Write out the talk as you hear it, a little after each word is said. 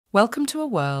Welcome to a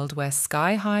world where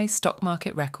sky-high stock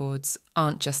market records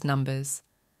aren't just numbers.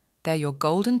 They're your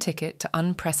golden ticket to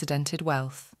unprecedented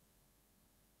wealth.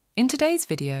 In today's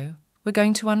video, we're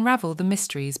going to unravel the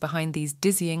mysteries behind these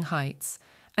dizzying heights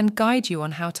and guide you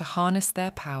on how to harness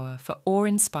their power for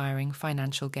awe-inspiring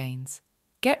financial gains.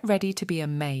 Get ready to be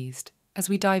amazed as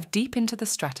we dive deep into the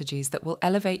strategies that will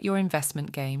elevate your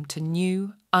investment game to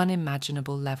new,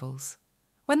 unimaginable levels.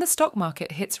 When the stock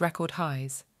market hits record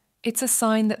highs, it's a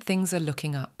sign that things are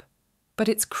looking up. But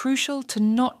it's crucial to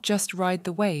not just ride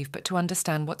the wave, but to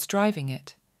understand what's driving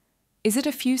it. Is it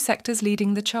a few sectors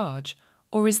leading the charge,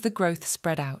 or is the growth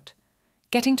spread out?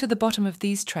 Getting to the bottom of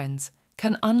these trends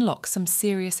can unlock some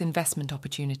serious investment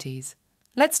opportunities.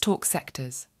 Let's talk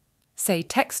sectors. Say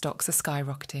tech stocks are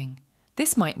skyrocketing.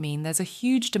 This might mean there's a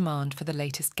huge demand for the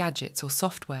latest gadgets or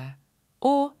software.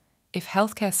 Or, if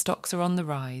healthcare stocks are on the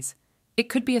rise, it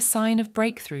could be a sign of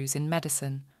breakthroughs in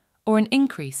medicine or an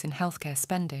increase in healthcare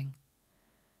spending.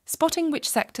 Spotting which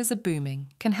sectors are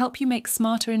booming can help you make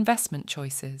smarter investment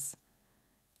choices.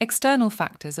 External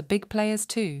factors are big players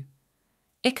too.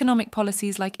 Economic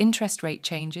policies like interest rate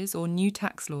changes or new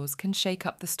tax laws can shake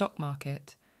up the stock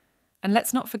market. And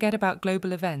let's not forget about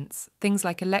global events. Things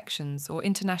like elections or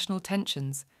international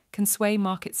tensions can sway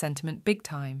market sentiment big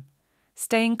time.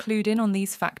 Staying clued in on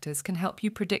these factors can help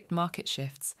you predict market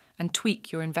shifts and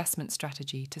tweak your investment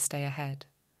strategy to stay ahead.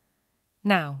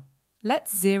 Now,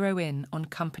 let's zero in on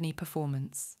company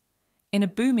performance. In a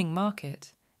booming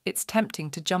market, it's tempting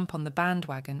to jump on the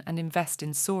bandwagon and invest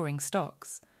in soaring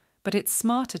stocks, but it's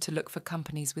smarter to look for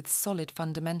companies with solid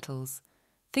fundamentals.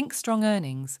 Think strong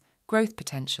earnings, growth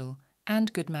potential,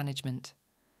 and good management.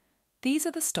 These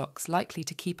are the stocks likely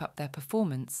to keep up their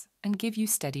performance and give you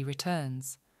steady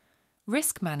returns.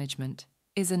 Risk management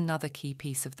is another key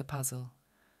piece of the puzzle.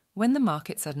 When the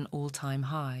market's at an all-time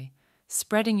high,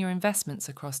 spreading your investments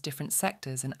across different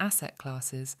sectors and asset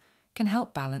classes can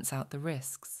help balance out the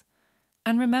risks.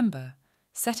 And remember,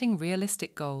 setting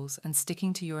realistic goals and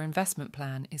sticking to your investment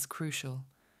plan is crucial.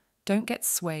 Don't get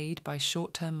swayed by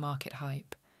short-term market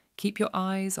hype. Keep your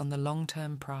eyes on the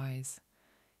long-term prize.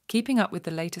 Keeping up with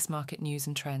the latest market news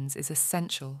and trends is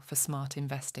essential for smart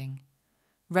investing.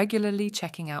 Regularly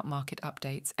checking out market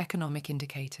updates, economic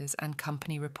indicators, and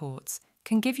company reports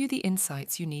can give you the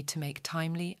insights you need to make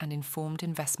timely and informed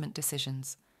investment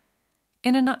decisions.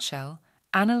 In a nutshell,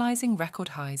 analysing record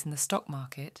highs in the stock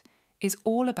market is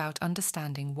all about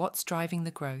understanding what's driving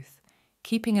the growth,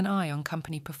 keeping an eye on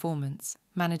company performance,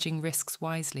 managing risks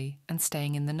wisely, and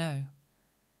staying in the know.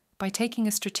 By taking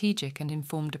a strategic and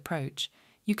informed approach,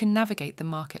 you can navigate the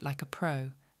market like a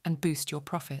pro and boost your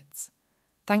profits.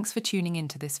 Thanks for tuning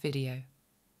into this video.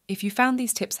 If you found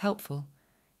these tips helpful,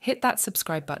 hit that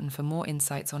subscribe button for more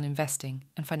insights on investing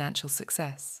and financial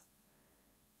success.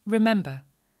 Remember,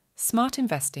 smart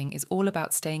investing is all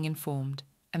about staying informed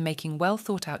and making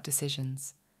well-thought-out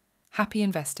decisions. Happy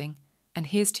investing, and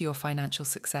here's to your financial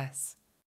success.